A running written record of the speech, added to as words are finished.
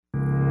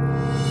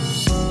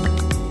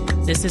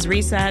This is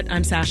Reset.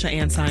 I'm Sasha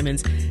Ann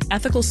Simons.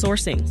 Ethical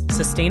sourcing,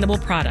 sustainable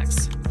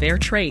products, fair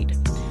trade.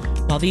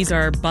 While these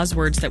are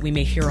buzzwords that we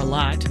may hear a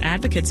lot,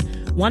 advocates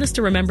want us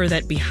to remember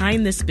that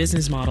behind this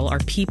business model are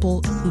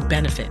people who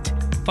benefit.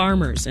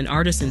 Farmers and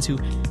artisans who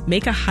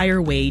make a higher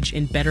wage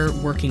in better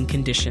working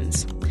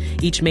conditions.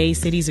 Each May,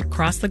 cities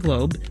across the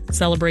globe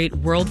celebrate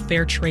World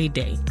Fair Trade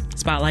Day,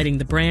 spotlighting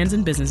the brands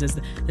and businesses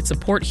that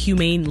support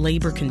humane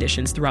labor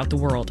conditions throughout the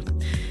world.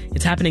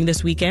 It's happening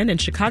this weekend,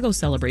 and Chicago's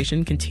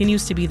celebration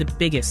continues to be the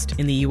biggest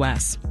in the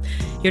U.S.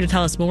 Here to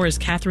tell us more is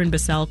Catherine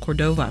Bissell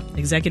Cordova,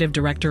 Executive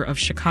Director of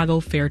Chicago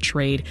Fair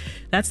Trade.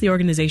 That's the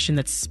organization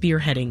that's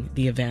spearheading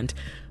the event.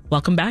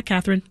 Welcome back,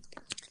 Catherine.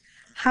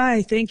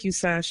 Hi, thank you,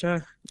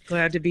 Sasha.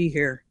 Glad to be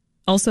here.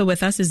 Also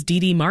with us is Dee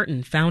Dee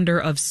Martin, founder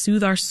of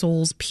Soothe Our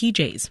Souls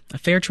PJs, a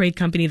fair trade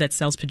company that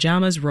sells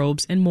pajamas,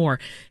 robes, and more.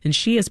 And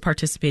she is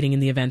participating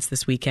in the events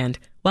this weekend.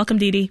 Welcome,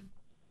 Dee Dee.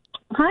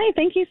 Hi,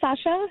 thank you,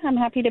 Sasha. I'm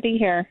happy to be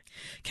here.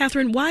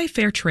 Catherine, why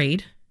fair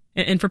trade?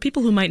 And for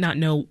people who might not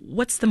know,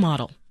 what's the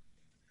model?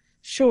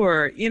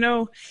 Sure.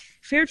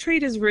 Fair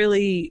trade is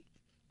really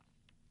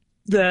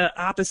the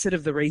opposite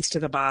of the race to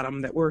the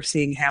bottom that we're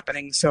seeing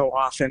happening so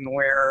often,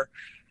 where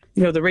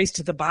the race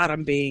to the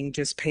bottom being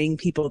just paying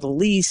people the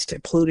least,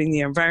 polluting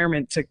the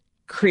environment to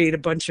create a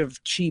bunch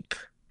of cheap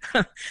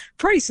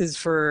prices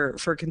for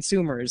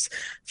consumers.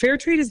 Fair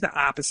trade is the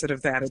opposite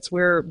of that. It's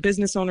where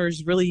business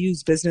owners really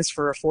use business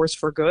for a force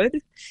for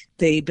good.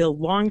 They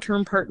build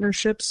long-term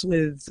partnerships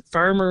with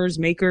farmers,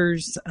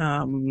 makers.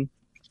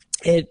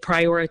 It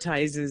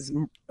prioritizes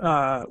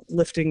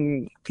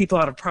lifting people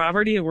out of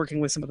poverty and working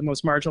with some of the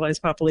most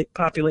marginalized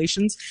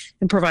populations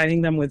and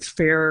providing them with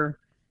fair,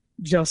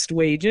 just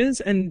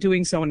wages, and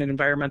doing so in an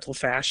environmental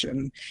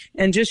fashion.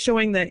 And just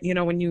showing that,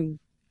 when you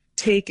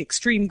take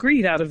extreme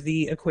greed out of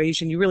the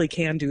equation, you really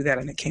can do that,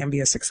 and it can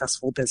be a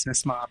successful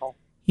business model.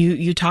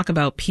 You talk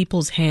about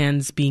people's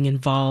hands being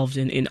involved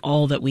in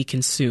all that we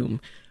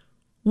consume.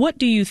 What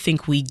do you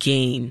think we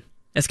gain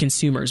as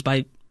consumers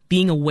by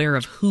being aware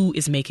of who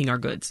is making our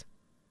goods?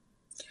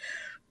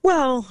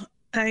 Well,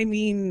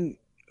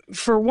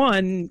 for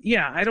one,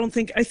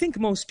 I think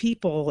most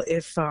people,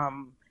 if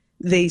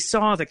they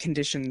saw the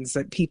conditions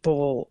that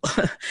people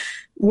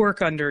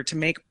work under to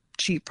make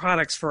cheap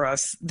products for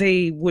us,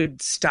 they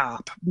would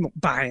stop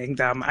buying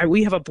them.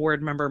 We have a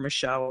board member,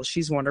 Michelle.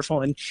 She's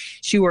wonderful, and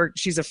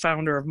she's a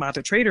founder of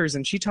Mata Traders,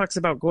 and she talks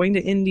about going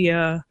to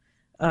India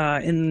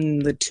in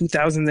the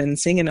 2000s and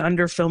seeing an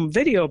underfilmed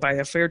video by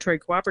a fair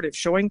trade cooperative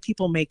showing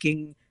people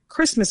making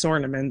Christmas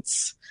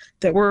ornaments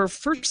that were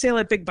for sale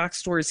at big box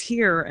stores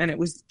here, and it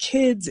was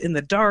kids in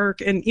the dark.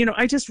 And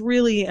I just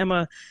really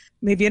am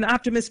maybe an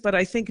optimist, but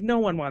I think no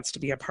one wants to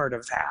be a part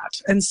of that.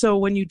 And so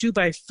when you do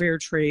buy fair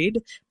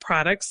trade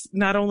products,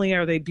 not only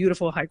are they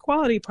beautiful, high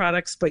quality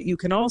products, but you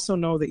can also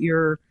know that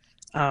your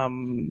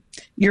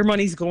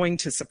money's going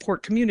to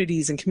support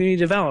communities and community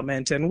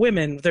development and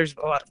women. There's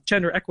a lot of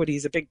gender equity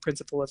is a big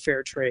principle of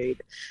fair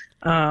trade.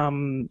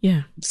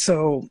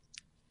 So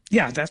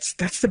yeah, that's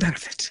the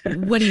benefit.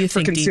 What do you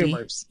think, for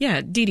consumers? Dee Dee?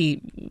 Yeah, Dee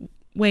Dee,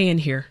 weigh in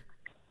here.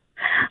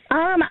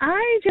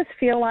 I just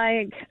feel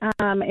like,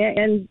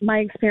 in my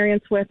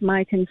experience with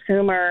my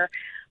consumer,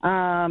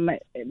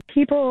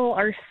 people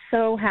are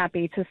so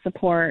happy to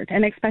support,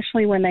 and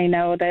especially when they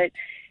know that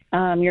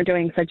you're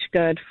doing such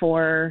good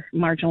for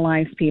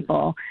marginalized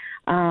people.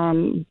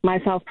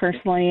 Myself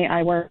personally,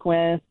 I work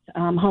with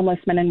homeless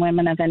men and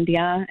women of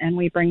India, and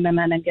we bring them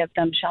in and give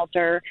them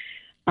shelter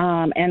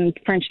and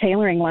French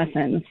tailoring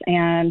lessons,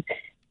 and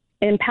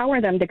empower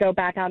them to go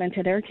back out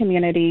into their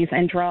communities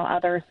and draw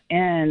others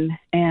in.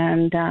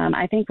 And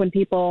I think when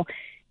people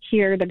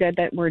hear the good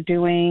that we're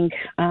doing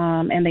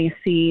and they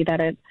see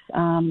that it's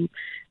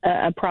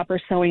a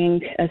proper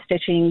sewing, a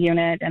stitching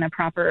unit and a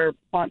proper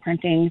block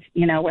printing,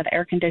 with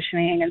air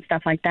conditioning and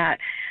stuff like that,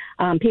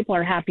 people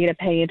are happy to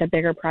pay the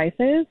bigger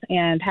prices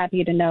and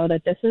happy to know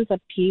that this is a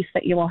piece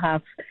that you will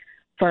have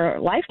for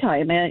a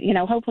lifetime, and,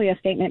 hopefully a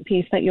statement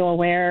piece that you will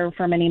wear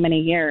for many, many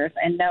years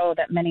and know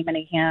that many,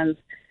 many hands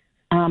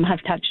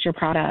have touched your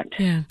product.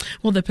 Yeah.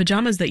 Well, the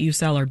pajamas that you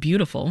sell are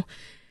beautiful.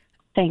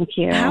 Thank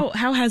you.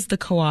 How has the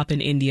co-op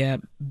in India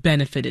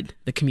benefited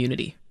the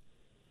community?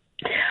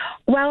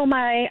 Well,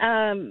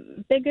 my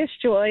biggest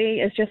joy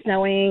is just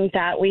knowing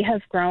that we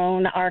have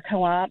grown our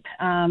co-op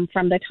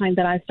from the time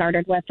that I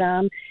started with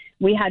them.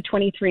 We had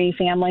 23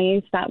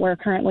 families that were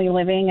currently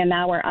living, and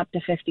now we're up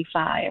to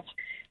 55.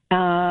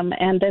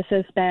 And this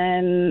has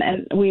been,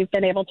 and we've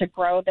been able to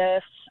grow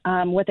this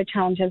with the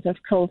challenges of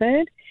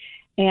COVID,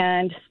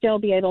 and still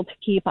be able to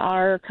keep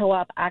our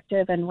co-op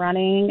active and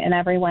running and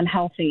everyone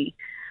healthy.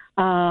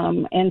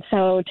 And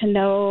so to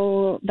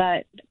know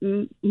that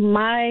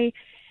my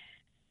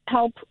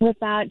help with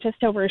that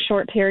just over a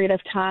short period of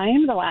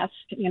time, the last,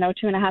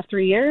 2.5,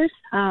 3 years,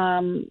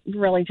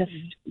 really just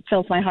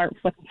fills my heart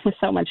with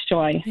so much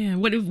joy. Yeah.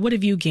 What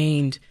have you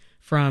gained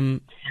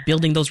from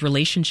building those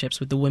relationships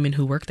with the women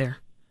who work there?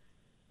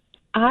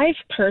 I've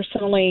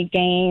personally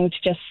gained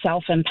just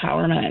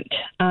self-empowerment.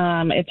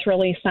 It's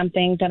really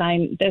something that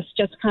this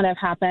just kind of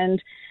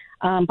happened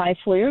by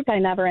fluke. I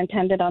never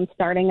intended on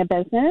starting a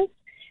business.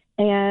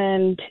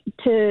 And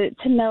to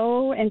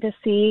know and to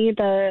see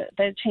the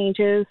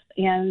changes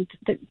and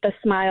the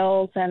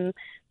smiles and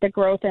the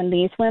growth in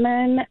these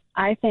women,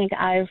 I think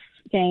I've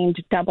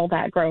gained double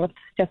that growth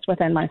just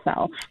within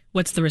myself.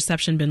 What's the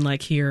reception been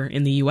like here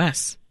in the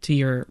U.S. to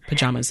your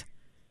pajamas?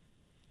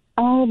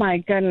 Oh my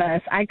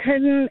goodness. I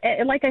couldn't,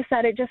 like I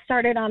said, it just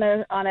started on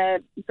a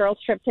girls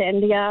trip to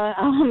India.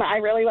 I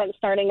really wasn't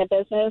starting a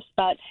business,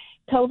 but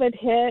COVID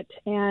hit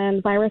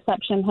and my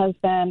reception has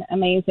been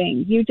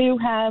amazing. You do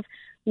have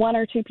one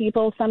or two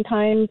people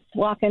sometimes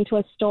walk into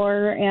a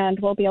store and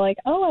will be like,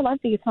 oh, I love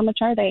these. How much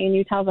are they? And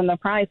you tell them the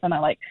price and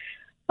they're like,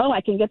 oh, I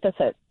can get this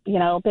at,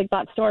 big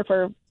box store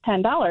for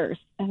 $10.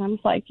 And I'm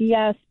like,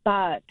 yes,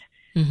 but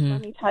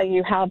let me tell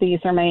you how these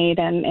are made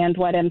and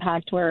what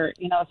impact we're,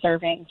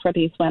 serving for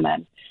these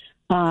women.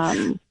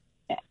 I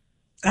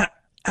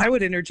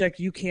would interject,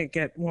 you can't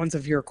get ones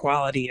of your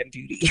quality and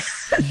beauty.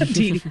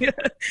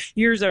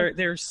 Yours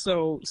they're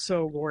so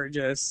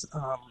gorgeous.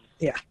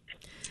 Yeah.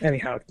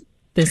 Anyhow.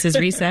 This is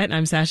Reset.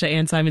 I'm Sasha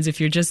Ann Simons.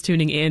 If you're just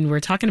tuning in, we're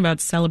talking about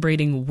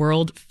celebrating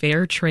World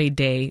Fair Trade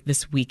Day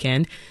this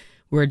weekend.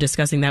 We're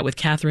discussing that with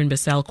Catherine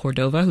Bissell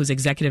Cordova, who's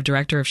Executive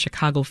Director of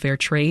Chicago Fair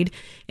Trade,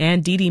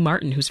 and Dee Dee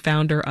Martin, who's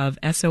founder of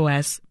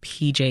SOS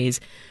PJs.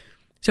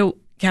 So,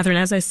 Catherine,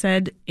 as I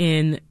said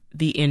in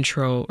the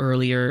intro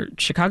earlier,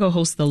 Chicago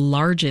hosts the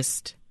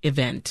largest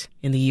event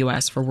in the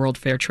U.S. for World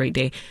Fair Trade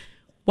Day.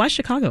 Why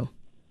Chicago?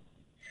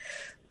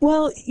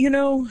 Well,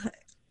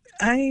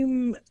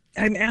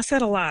 I'm asked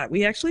that a lot.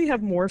 We actually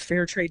have more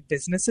fair trade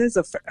businesses,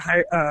 a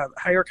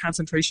higher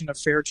concentration of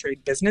fair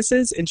trade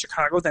businesses in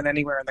Chicago than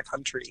anywhere in the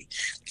country.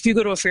 If you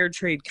go to a fair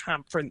trade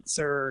conference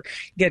or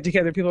get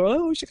together, people are,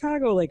 oh,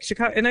 Chicago, like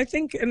Chicago. And I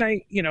think,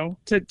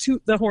 to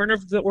toot the horn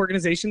of the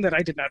organization that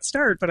I did not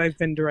start, but I've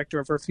been director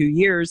of for a few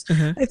years.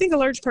 I think a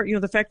large part,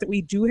 the fact that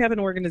we do have an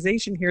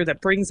organization here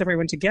that brings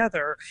everyone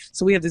together.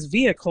 So we have this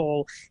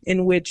vehicle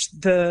in which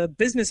the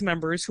business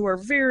members who are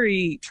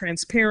very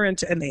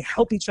transparent and they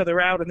help each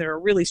other out and they're a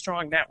really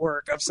strong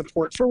network of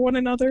support for one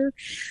another,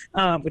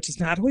 which is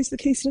not always the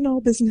case in all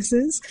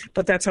businesses,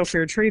 but that's how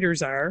fair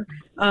traders are.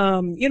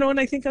 And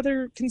I think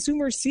other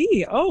consumers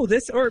see,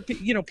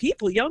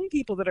 young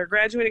people that are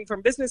graduating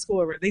from business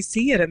school, they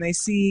see it and they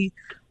see,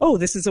 oh,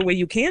 this is a way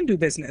you can do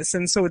business.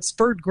 And so it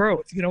spurred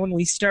growth. When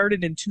we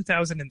started in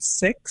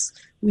 2006,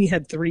 we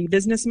had 3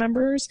 business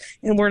members,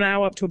 and we're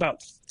now up to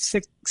about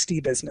 60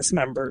 business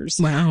members.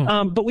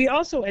 Wow. But we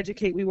also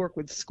educate. We work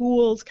with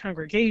schools,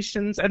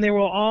 congregations, and they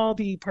will all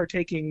be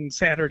partaking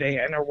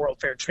Saturday in our World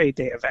Fair Trade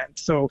Day event.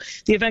 So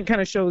the event kind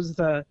of shows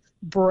the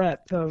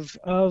breadth of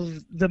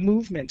the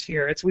movement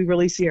here. We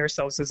really see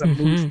ourselves as a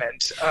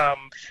movement,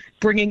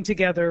 bringing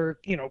together,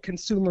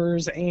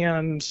 consumers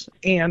and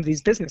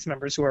these business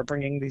members who are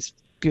bringing these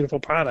beautiful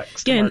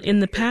products. Yeah, in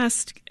the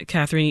past,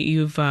 Catherine,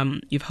 you've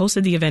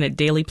hosted the event at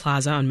Daly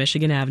Plaza on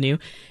Michigan Avenue,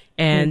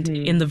 and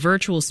in the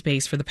virtual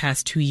space for the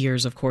past 2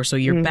 years, of course. So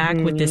you're back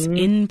with this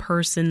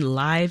in-person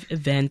live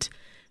event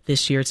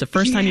this year. It's the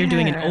first time you're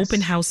doing an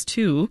open house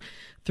too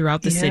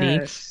throughout the city.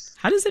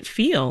 How does it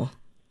feel?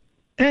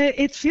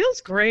 It feels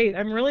great.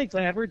 I'm really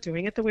glad we're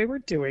doing it the way we're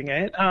doing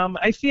it.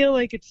 I feel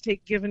like it's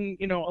given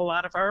a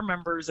lot of our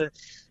members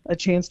a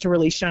chance to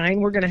really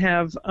shine. We're going to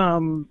have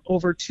just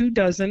over 2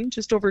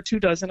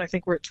 dozen. I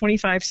think we're at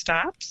 25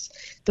 stops.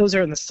 Those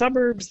are in the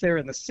suburbs. They're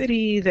in the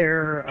city.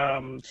 They're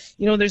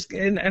there's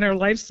and our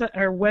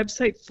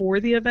website for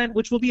the event,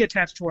 which will be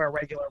attached to our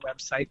regular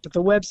website. But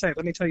the website,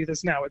 let me tell you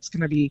this now, it's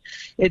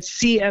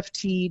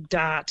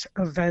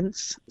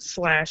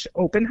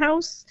cft.events/open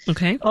house.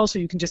 Okay. Also,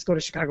 you can just go to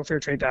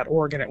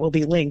chicagofairtrade.org and it will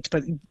be linked.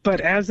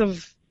 But as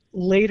of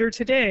later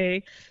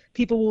today,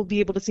 people will be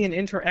able to see an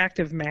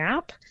interactive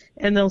map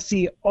and they'll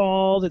see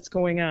all that's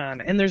going on.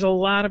 And there's a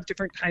lot of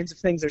different kinds of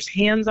things. There's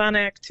hands-on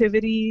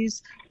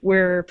activities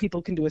where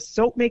people can do a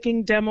soap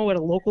making demo at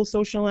a local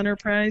social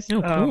enterprise,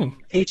 cool.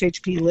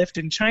 HHP Lift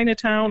in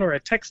Chinatown, or a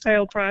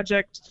textile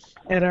project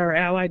at our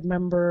allied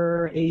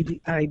member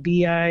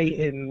AIBI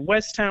in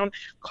Westtown.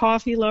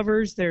 Coffee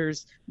lovers,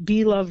 there's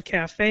Bee Love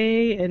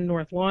Cafe in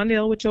North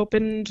Lawndale, which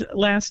opened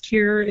last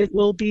year. It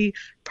will be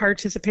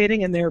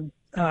participating, and their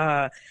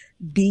head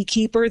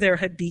beekeeper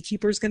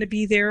is going to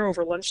be there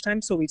over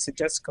lunchtime, so we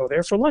suggest go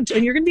there for lunch.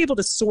 And you're going to be able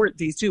to sort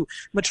these too.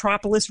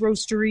 Metropolis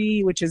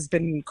Roastery, which has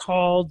been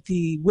called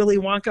the Willy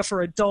Wonka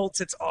for adults.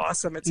 It's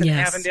awesome. It's in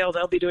Avondale.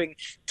 They'll be doing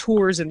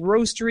tours and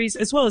roasteries,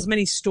 as well as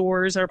many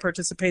stores are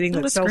participating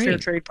that sell fair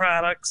trade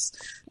products,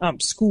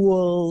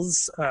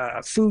 schools,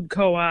 food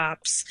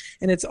co-ops,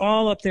 and it's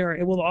all up there.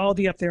 It will all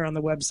be up there on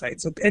the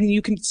website. So, and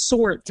you can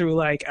sort through,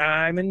 like,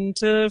 I'm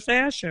into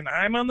fashion,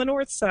 I'm on the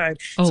north side.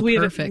 Oh, so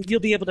perfect. You'll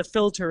be able to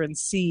filter and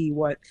see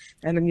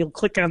and then you'll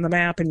click on the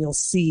map and you'll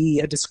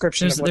see a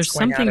description of what's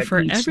going on at for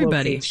each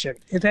everybody. Location.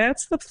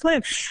 That's the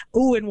plan.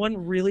 Oh, and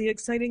one really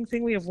exciting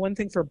thing, we have one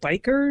thing for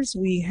bikers.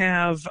 We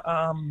have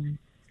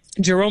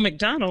Jerome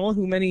McDonnell,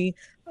 who many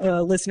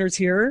listeners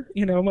here,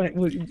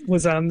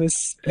 was on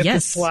this at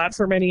this slot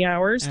for many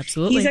hours.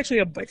 Absolutely. He's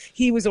actually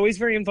he was always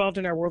very involved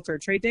in our World Fair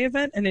Trade Day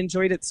event and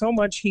enjoyed it so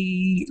much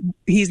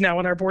he's now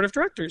on our board of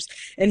directors,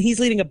 and he's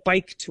leading a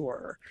bike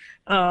tour,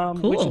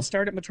 which will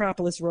start at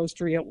Metropolis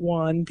Roastery at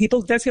 1.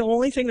 That's the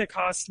only thing that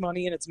costs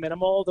money, and it's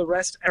minimal. The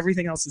rest,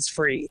 everything else is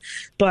free.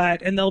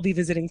 And they'll be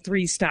visiting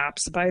 3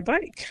 stops by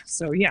bike.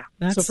 So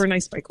so for a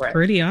nice bike ride.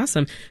 Pretty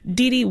awesome.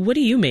 Dee Dee, what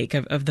do you make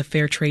of the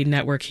Fair Trade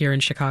Network here in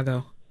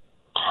Chicago?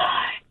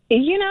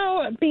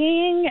 I've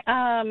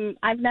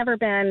never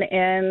been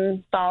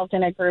involved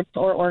in a group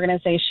or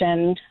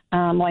organization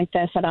like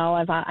this at all.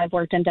 I've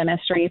worked in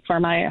dentistry for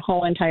my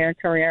whole entire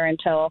career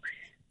until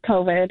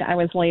COVID. I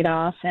was laid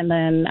off and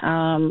then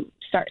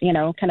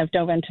kind of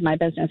dove into my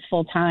business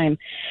full time.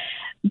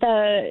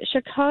 The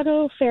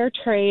Chicago Fair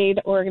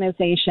Trade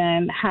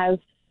Organization has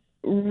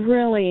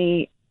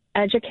really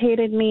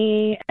educated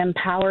me,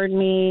 empowered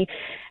me.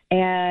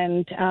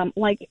 And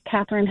like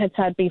Catherine had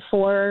said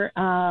before,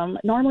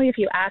 normally if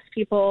you ask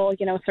people,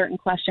 certain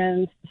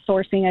questions,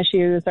 sourcing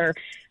issues or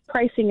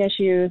pricing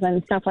issues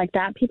and stuff like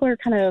that, people are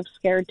kind of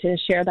scared to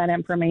share that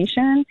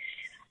information.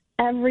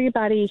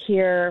 Everybody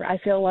here, I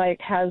feel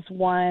like, has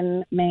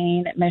one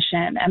main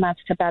mission, and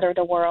that's to better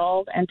the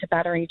world and to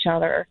better each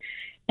other.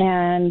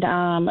 And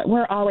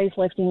we're always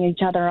lifting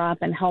each other up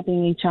and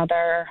helping each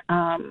other.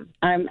 I'm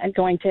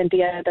going to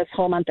India this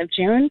whole month of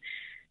June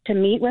to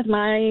meet with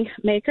my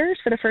makers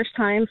for the first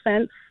time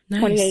since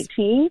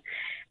 2018.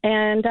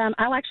 And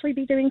I'll actually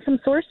be doing some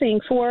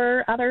sourcing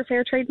for other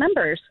Fair Trade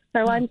members.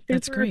 So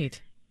That's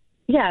great.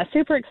 Yeah,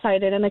 super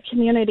excited. And the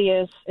community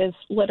is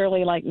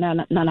literally like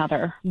none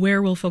other.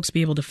 Where will folks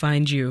be able to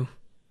find you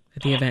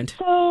at the event?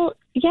 So,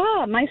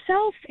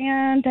 myself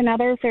and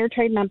another Fair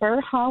Trade member,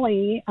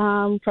 Holly,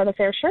 for the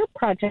Fair Shirt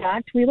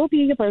Project, we will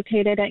be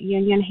located at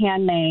Union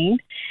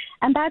Handmade.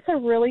 And that's a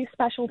really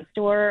special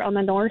store on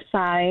the north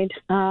side.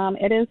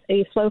 It is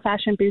a slow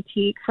fashion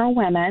boutique for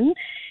women,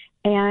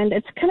 and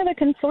it's kind of a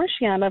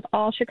consortium of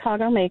all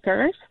Chicago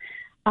makers.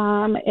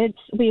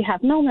 We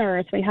have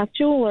milliners, we have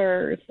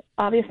jewelers,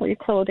 obviously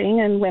clothing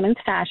and women's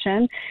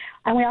fashion,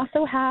 and we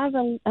also have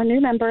a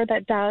new member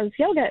that does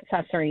yoga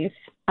accessories,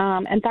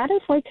 and that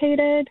is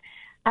located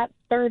at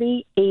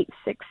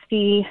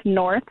 3860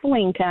 North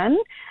Lincoln.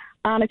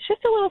 It's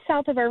just a little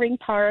south of Irving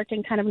Park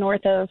and kind of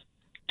north of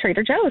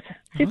Trader Joe's.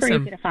 Super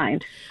Awesome. Easy to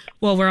find.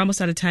 Well, we're almost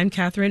out of time,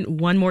 Catherine.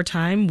 One more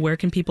time, where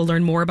can people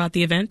learn more about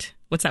the event?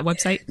 What's that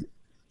website?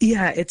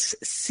 Yeah, it's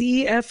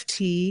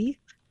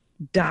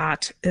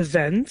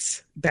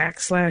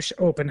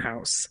cft.events/open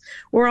house.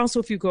 Or also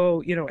if you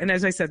go, and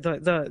as I said,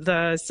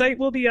 the site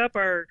will be up.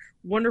 Our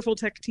wonderful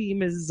tech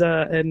team is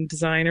and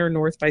designer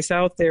North by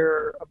South.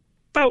 They're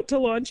about to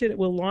launch it. It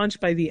will launch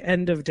by the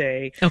end of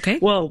day. Okay.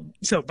 Well,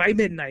 so by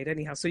midnight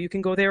anyhow. So you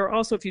can go there.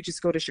 Also, if you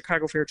just go to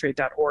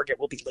chicagofairtrade.org, it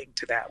will be linked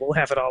to that. We'll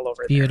have it all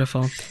over there.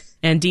 Beautiful.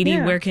 And Dee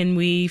Dee, where can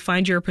we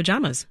find your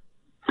pajamas?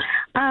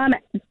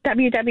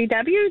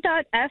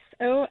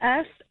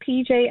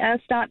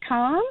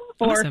 www.sospjs.com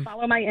or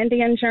follow my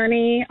Indian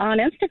journey on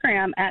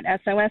Instagram at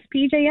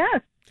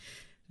sospjs.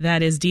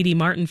 That is Dee Dee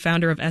Martin,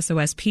 founder of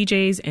SOS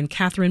PJs, and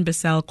Catherine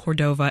Bissell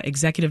Cordova,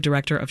 executive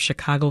director of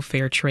Chicago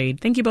Fair Trade.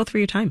 Thank you both for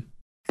your time.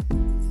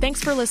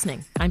 Thanks for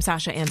listening. I'm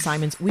Sasha Ann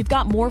Simons. We've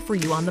got more for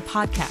you on the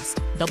podcast,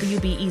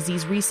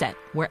 WBEZ's Reset,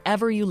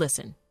 wherever you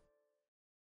listen.